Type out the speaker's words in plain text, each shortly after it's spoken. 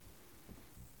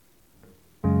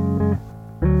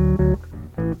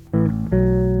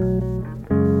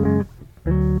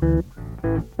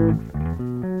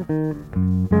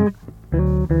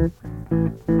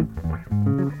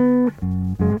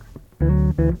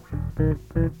Hey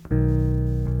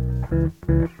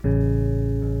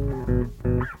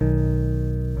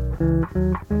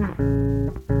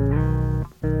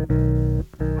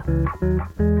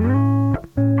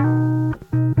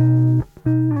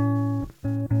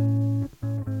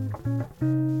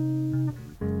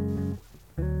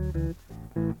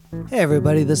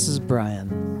everybody, this is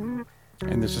Brian.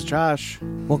 And this is Josh.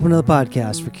 Welcome to the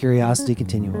podcast for Curiosity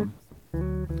Continuum.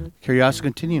 Curiosity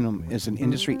Continuum is an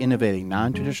industry-innovating,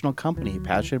 non-traditional company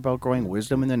passionate about growing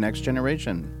wisdom in the next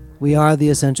generation. We are the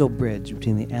essential bridge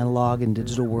between the analog and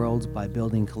digital worlds by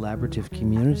building collaborative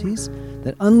communities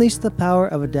that unleash the power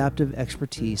of adaptive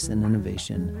expertise and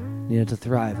innovation needed to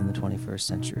thrive in the 21st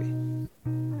century.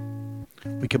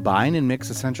 We combine and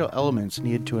mix essential elements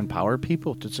needed to empower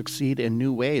people to succeed in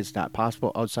new ways not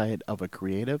possible outside of a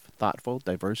creative, thoughtful,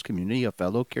 diverse community of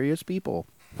fellow curious people.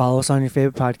 Follow us on your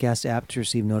favorite podcast app to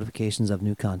receive notifications of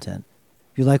new content.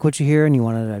 If you like what you hear and you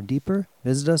want to dive deeper,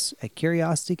 visit us at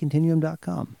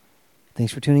curiositycontinuum.com.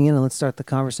 Thanks for tuning in, and let's start the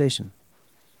conversation.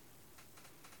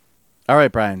 All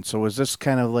right, Brian. So was this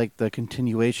kind of like the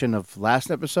continuation of last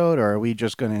episode, or are we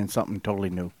just going to end something totally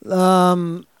new?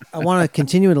 I want to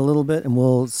continue it a little bit, and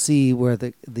we'll see where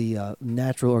the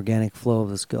natural organic flow of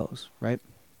this goes, right?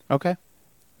 Okay.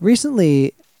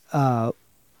 Recently,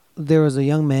 there was a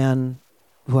young man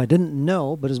who I didn't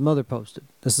know, but his mother posted.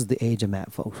 This is the age I'm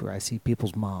at, folks, where I see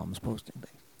people's moms posting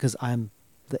things, because I'm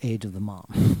the age of the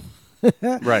mom.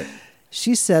 Right.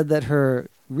 She said that her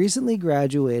recently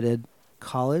graduated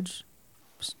college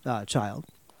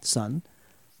son,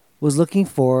 was looking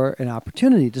for an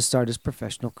opportunity to start his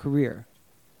professional career.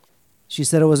 She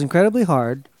said it was incredibly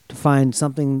hard to find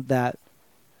something that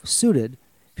suited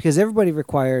because everybody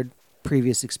required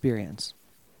previous experience.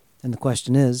 And the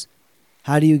question is,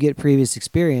 how do you get previous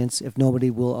experience if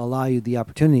nobody will allow you the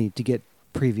opportunity to get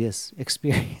previous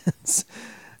experience?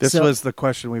 This was the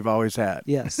question we've always had.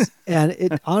 Yes. And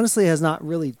it honestly has not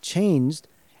really changed.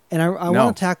 And I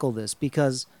want to tackle this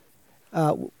because,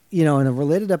 in a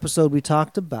related episode, we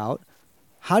talked about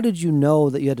how did you know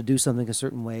that you had to do something a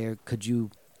certain way, or did you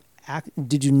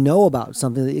know about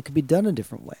something that it could be done a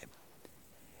different way?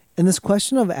 And this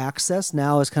question of access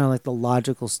now is kind of like the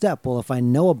logical step. Well, if I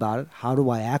know about it, how do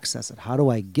I access it? How do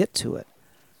I get to it?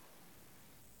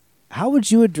 How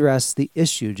would you address the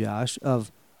issue, Josh,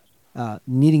 of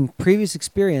needing previous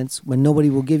experience when nobody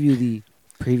will give you the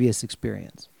previous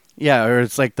experience? Yeah, or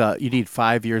it's like you need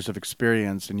 5 years of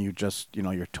experience and you just,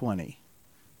 you're 20.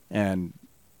 And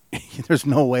there's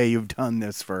no way you've done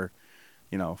this for,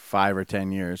 5 or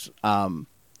 10 years.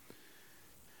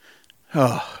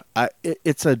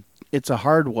 It's a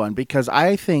hard one because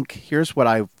I think, here's what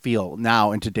I feel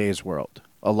now in today's world.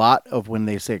 A lot of when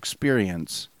they say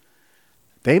experience,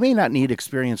 they may not need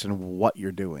experience in what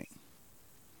you're doing,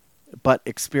 but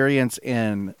experience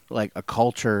in like a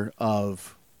culture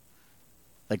of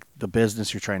like the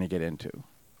business you're trying to get into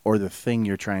or the thing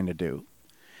you're trying to do.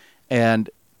 And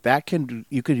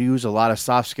you could use a lot of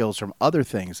soft skills from other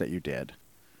things that you did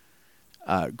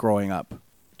growing up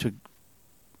to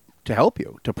help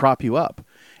you, to prop you up,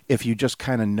 if you just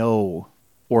kind of know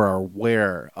or are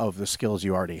aware of the skills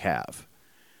you already have.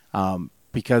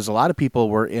 Because a lot of people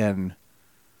were in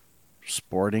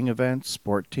sporting events,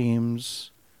 sport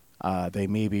teams. They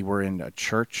maybe were in a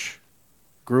church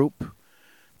group.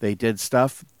 They did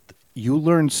stuff. You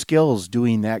learned skills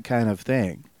doing that kind of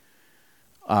thing,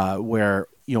 where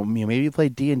maybe you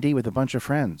played D&D with a bunch of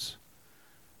friends.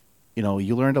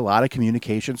 You learned a lot of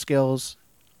communication skills,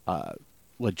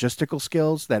 logistical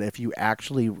skills that if you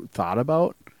actually thought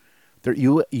about,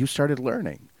 you started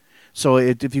learning. So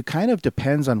if you kind of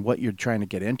depends on what you're trying to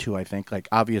get into, I think, like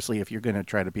obviously if you're going to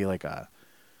try to be like a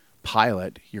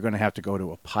pilot, you're going to have to go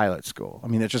to a pilot school. I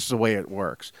mean, that's just the way it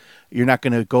works. You're not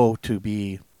going to go to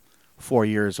be 4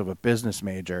 years of a business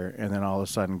major and then all of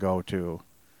a sudden go to,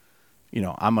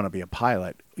 I'm going to be a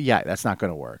pilot. Yeah, that's not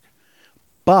going to work.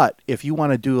 But if you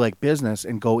want to do like business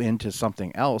and go into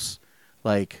something else,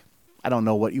 like, I don't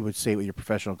know what you would say with your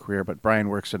professional career, but Brian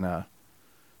works in an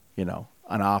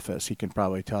office. He can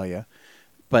probably tell you.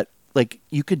 But like,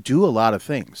 you could do a lot of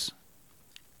things.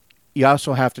 You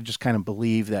also have to just kind of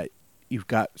believe that you've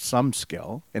got some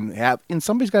skill and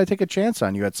somebody's got to take a chance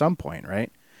on you at some point,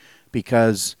 right?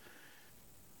 Because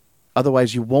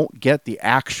otherwise you won't get the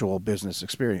actual business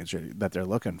experience that they're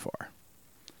looking for.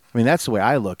 I mean, that's the way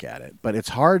I look at it, but it's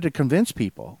hard to convince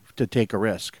people to take a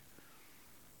risk.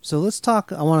 So let's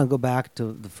talk. I want to go back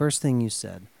to the first thing you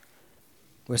said,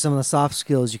 where some of the soft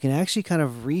skills, you can actually kind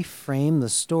of reframe the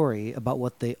story about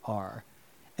what they are.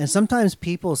 And sometimes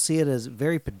people see it as a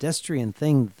very pedestrian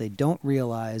thing that they don't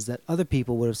realize that other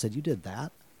people would have said, you did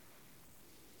that?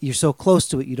 you're so close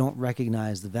to it, you don't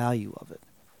recognize the value of it.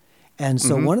 And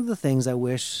so one of the things I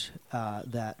wish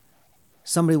that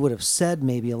somebody would have said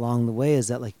maybe along the way is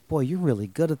that, like, boy, you're really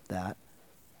good at that.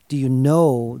 Do you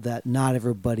know that not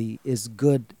everybody is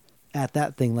good at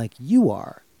that thing like you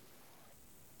are?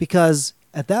 Because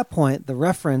at that point, the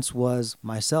reference was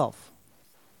myself.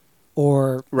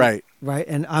 Or Right. Right.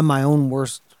 And I'm my own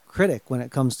worst critic when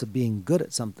it comes to being good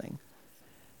at something.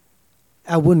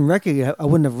 I wouldn't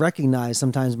have recognized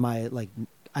sometimes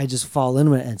I just fall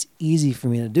into it and it's easy for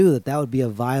me to do that. That would be a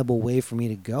viable way for me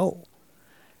to go.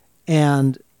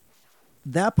 And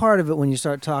that part of it, when you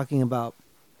start talking about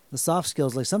the soft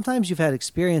skills, like sometimes you've had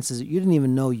experiences that you didn't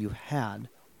even know you had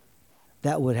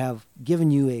that would have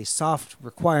given you a soft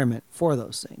requirement for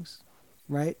those things,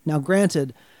 right? Now,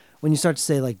 granted, when you start to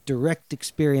say like direct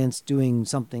experience doing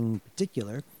something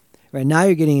particular, right now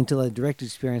you're getting into like direct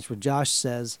experience where Josh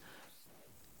says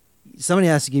somebody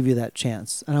has to give you that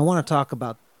chance. And I want to talk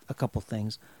about a couple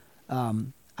things.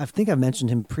 I think I've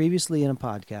mentioned him previously in a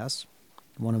podcast,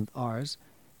 one of ours.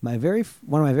 One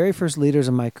of my very first leaders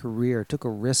in my career took a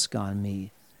risk on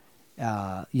me.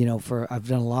 I've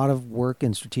done a lot of work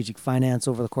in strategic finance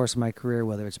over the course of my career,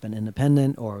 whether it's been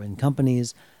independent or in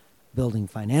companies, building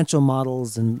financial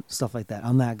models and stuff like that.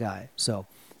 I'm that guy. So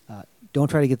don't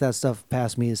try to get that stuff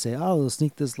past me to say, oh, we'll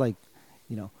sneak this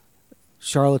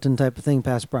charlatan type of thing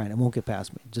past Brian. It won't get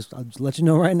past me. I'll just let you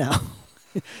know right now.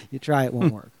 You try, it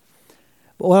won't work.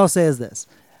 But what I'll say is this.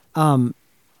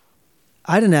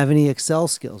 I didn't have any Excel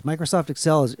skills. Microsoft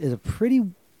Excel is a pretty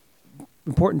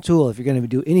important tool if you're going to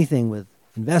do anything with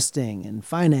investing and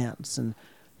finance and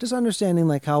just understanding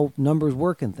like how numbers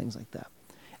work and things like that.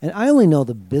 And I only know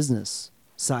the business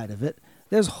side of it.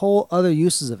 There's whole other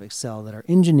uses of Excel that are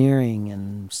engineering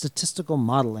and statistical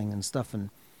modeling and stuff, and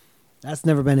that's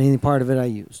never been any part of it I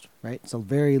used, right? It's a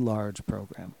very large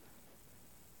program.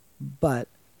 But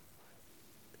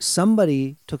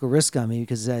somebody took a risk on me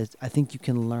because I think you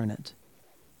can learn it.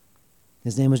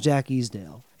 His name was Jack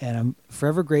Easdale, and I'm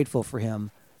forever grateful for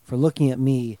him for looking at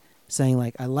me, saying,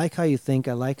 like, I like how you think,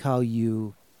 I like how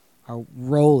you are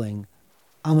rolling,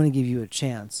 I'm going to give you a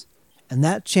chance. And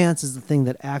that chance is the thing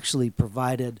that actually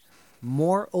provided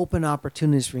more open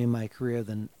opportunities for me in my career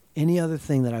than any other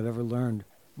thing that I've ever learned,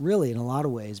 really, in a lot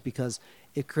of ways, because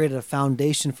it created a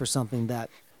foundation for something that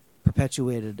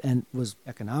perpetuated and was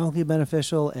economically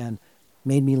beneficial and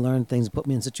made me learn things, put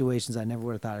me in situations I never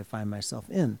would have thought I'd find myself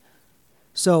in.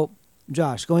 So,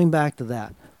 Josh, going back to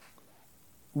that,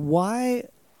 what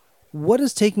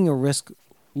does taking a risk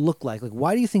look like? Like,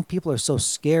 why do you think people are so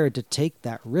scared to take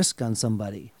that risk on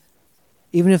somebody,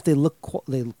 even if they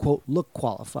quote look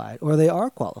qualified or they are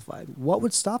qualified? What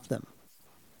would stop them?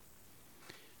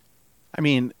 I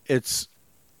mean, it's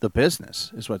the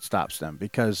business is what stops them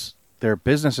because their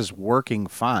business is working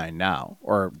fine now,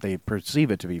 or they perceive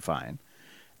it to be fine,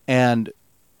 and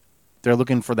they're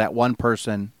looking for that one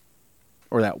person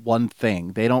or that one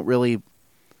thing. They don't really,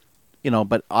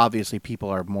 but obviously people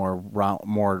are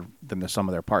more than the sum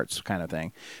of their parts kind of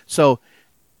thing. So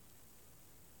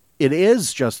it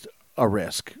is just a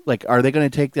risk. Like, are they going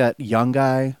to take that young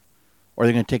guy, or are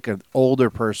they going to take an older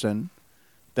person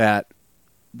that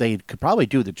they could probably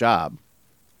do the job,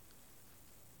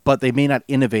 but they may not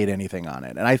innovate anything on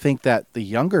it? And I think that the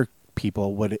younger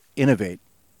people would innovate,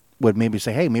 would maybe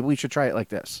say, hey, maybe we should try it like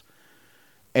this.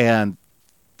 And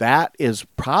that is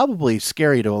probably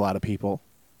scary to a lot of people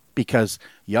because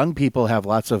young people have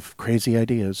lots of crazy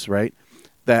ideas, right?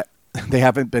 That they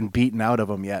haven't been beaten out of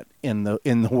them yet in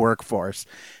the workforce.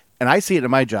 And I see it in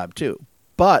my job too.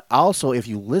 But also, if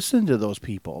you listen to those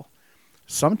people,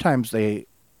 sometimes they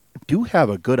do have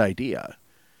a good idea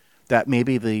that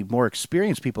maybe the more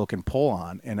experienced people can pull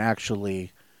on and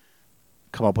actually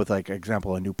come up with, like,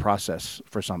 example, a new process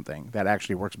for something that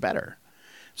actually works better.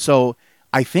 So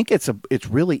I think it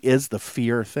really is the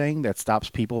fear thing that stops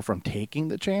people from taking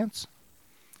the chance.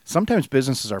 Sometimes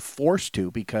businesses are forced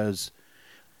to because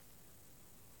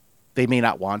they may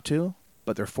not want to,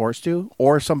 but they're forced to.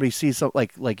 Or somebody sees something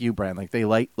like you, Brian,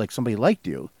 like somebody liked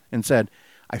you and said,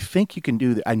 I think you can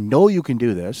do that. I know you can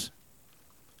do this,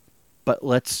 but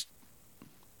let's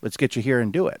get you here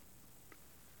and do it.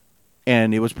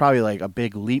 And it was probably like a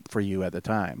big leap for you at the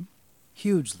time.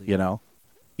 Hugely.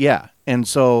 Yeah. And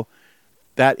so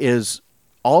that is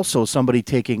also somebody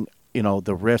taking,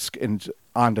 the risk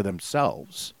onto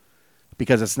themselves,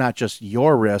 because it's not just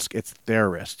your risk, it's their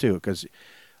risk too, because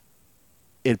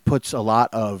it puts a lot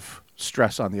of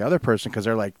stress on the other person because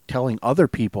they're like telling other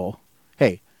people,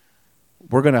 hey,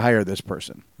 we're going to hire this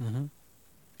person. Mm-hmm.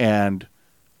 And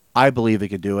I believe they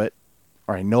can do it,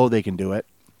 or I know they can do it.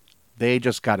 They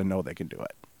just got to know they can do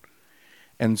it.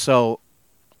 And so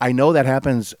I know that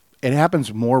happens. It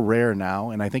happens more rare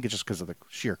now, and I think it's just because of the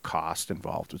sheer cost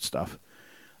involved with stuff.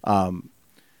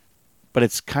 But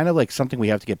it's kind of like something we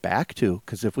have to get back to,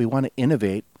 because if we want to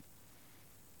innovate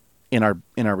in our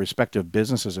respective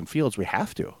businesses and fields, we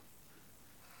have to.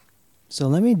 So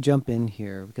let me jump in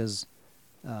here because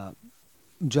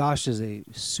Josh is a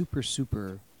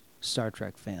super Star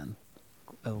Trek fan,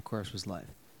 of course, his life.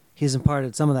 He's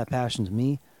imparted some of that passion to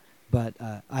me, but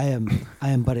I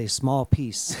am but a small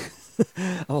piece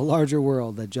of a larger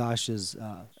world that Josh is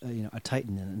a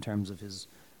titan in terms of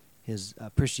his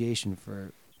appreciation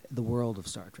for the world of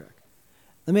Star Trek.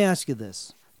 Let me ask you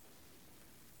this.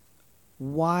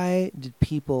 Why did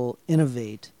people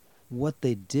innovate what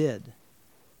they did?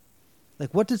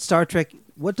 Like, what did Star Trek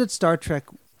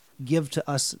give to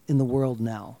us in the world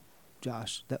now,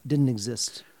 Josh, that didn't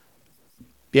exist?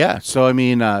 Yeah. So I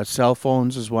mean, cell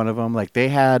phones is one of them. Like they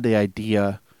had the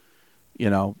idea, you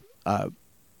know,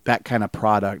 that kind of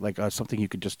product, like something you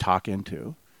could just talk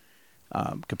into.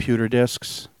 Computer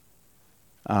discs.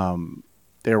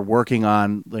 They're working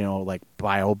on, like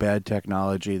biobed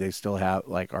technology. They still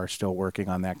are still working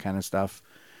on that kind of stuff,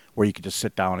 where you could just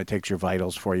sit down, it takes your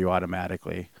vitals for you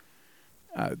automatically.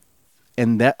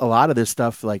 And that a lot of this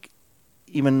stuff, like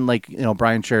even like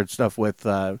Brian shared stuff with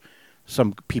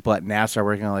some people at NASA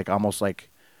working on like almost like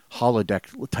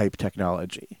holodeck type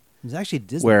technology. It's actually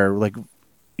Disney. Where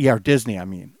or Disney. I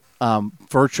mean,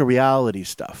 virtual reality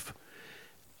stuff.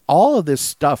 All of this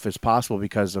stuff is possible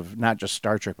because of not just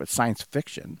Star Trek, but science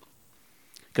fiction.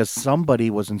 Because somebody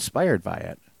was inspired by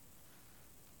it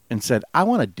and said, I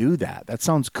want to do that. That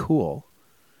sounds cool.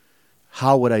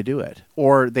 How would I do it?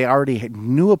 Or they already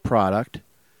knew a product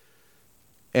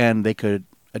and they could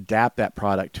adapt that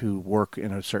product to work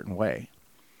in a certain way.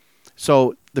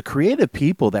 So the creative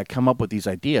people that come up with these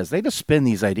ideas, they just spin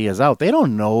these ideas out. They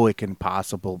don't know it can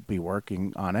possibly be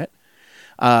working on it.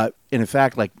 And in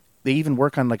fact, like they even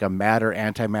work on like a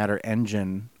antimatter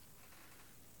engine,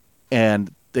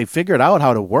 and they figured out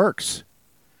how it works,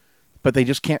 but they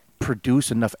just can't produce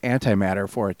enough antimatter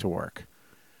for it to work.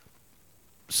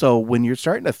 So when you're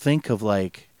starting to think of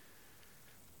like,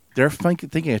 they're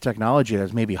thinking of technology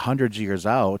that's maybe hundreds of years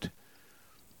out,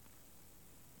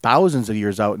 thousands of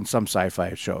years out in some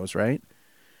sci-fi shows, right?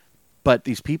 But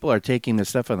these people are taking this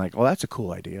stuff and like, oh, that's a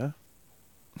cool idea.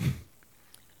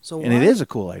 And it is a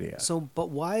cool idea. But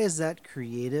why is that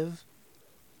creative,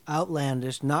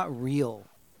 outlandish, not real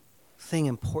thing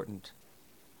important?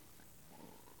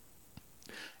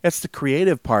 It's the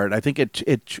creative part. I think it's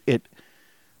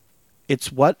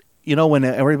what, when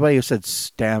everybody said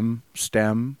STEM,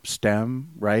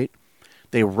 right?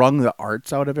 They wrung the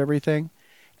arts out of everything,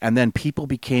 and then people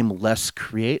became less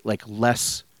creative,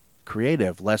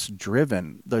 less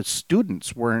driven. The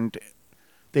students weren't.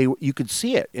 You could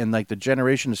see it in like the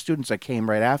generation of students that came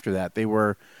right after that. They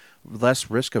were less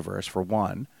risk averse, for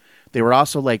one. They were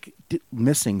also like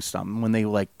missing something when they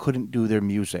like couldn't do their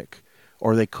music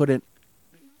or they couldn't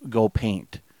go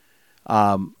paint.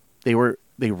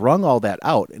 They wrung all that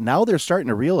out. And now they're starting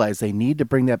to realize they need to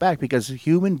bring that back because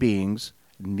human beings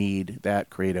need that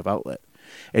creative outlet.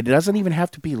 It doesn't even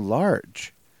have to be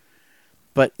large,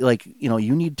 but like,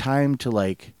 you need time to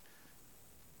like,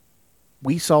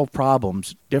 we solve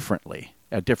problems differently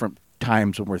at different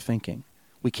times when we're thinking.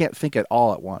 We can't think it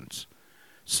all at once.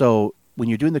 So when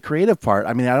you're doing the creative part,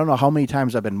 I mean, I don't know how many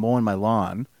times I've been mowing my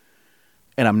lawn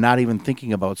and I'm not even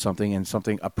thinking about something, and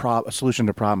a solution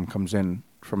to a problem comes in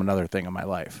from another thing in my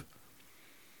life.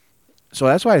 So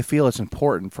that's why I feel it's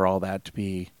important for all that to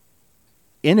be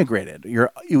integrated.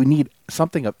 You need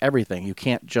something of everything. You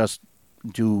can't just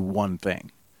do one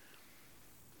thing.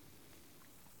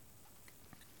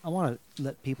 I want to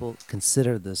let people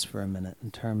consider this for a minute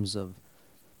in terms of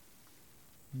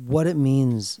what it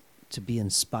means to be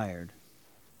inspired.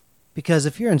 Because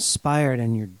if you're inspired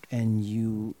and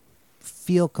you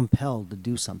feel compelled to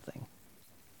do something,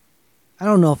 I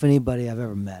don't know if anybody I've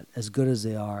ever met, as good as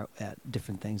they are at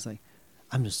different things, like,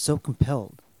 I'm just so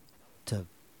compelled to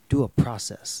do a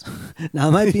process. Now,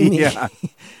 it might be me. Yeah.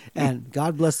 And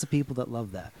God bless the people that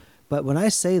love that. But when I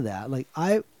say that, like,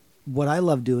 what I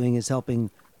love doing is helping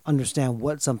understand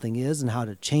what something is and how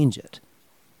to change it,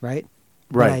 right?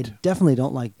 Right. But I definitely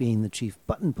don't like being the chief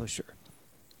button pusher.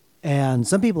 And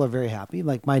some people are very happy.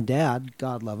 Like my dad,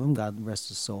 God love him, God rest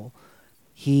his soul.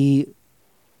 He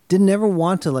didn't ever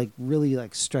want to like really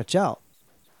like stretch out,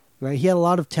 right? He had a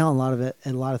lot of talent,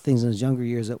 and a lot of things in his younger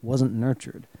years that wasn't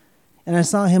nurtured. And I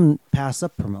saw him pass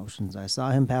up promotions. I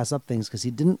saw him pass up things because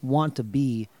he didn't want to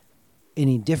be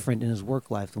any different in his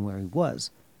work life than where he was.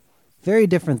 Very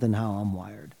different than how I'm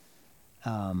wired.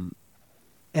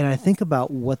 And I think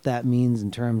about what that means in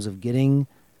terms of getting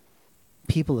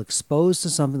people exposed to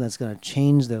something that's going to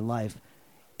change their life.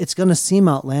 It's going to seem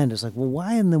outlandish. Like, well,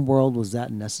 why in the world was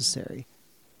that necessary?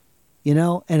 You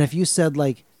know? And if you said,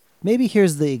 like, maybe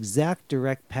here's the exact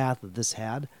direct path that this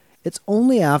had, it's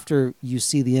only after you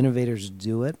see the innovators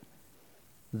do it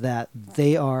that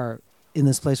they are in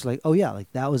this place where, like, oh, yeah,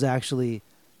 like, that was actually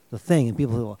the thing. And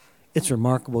people go, it's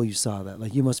remarkable you saw that.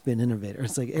 Like, you must be an innovator.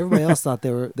 It's like everybody else thought they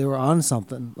were on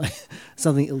something, like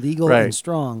something illegal and Right.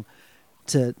 strong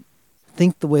to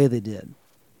think the way they did.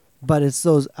 But it's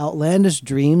those outlandish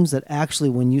dreams that actually,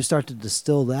 when you start to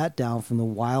distill that down from the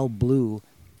wild blue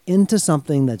into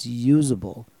something that's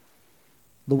usable,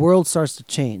 the world starts to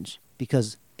change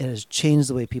because it has changed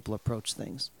the way people approach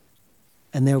things.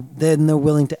 And they're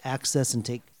willing to access and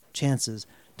take chances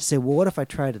to say, well, what if I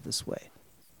tried it this way?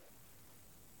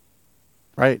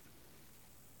 Right.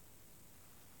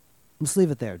 Let's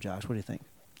leave it there, Josh. What do you think?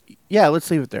 Yeah, let's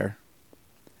leave it there.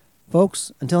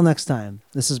 Folks, until next time,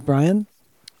 this is Brian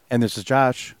And this is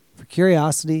Josh. for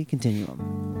Curiosity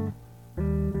Continuum.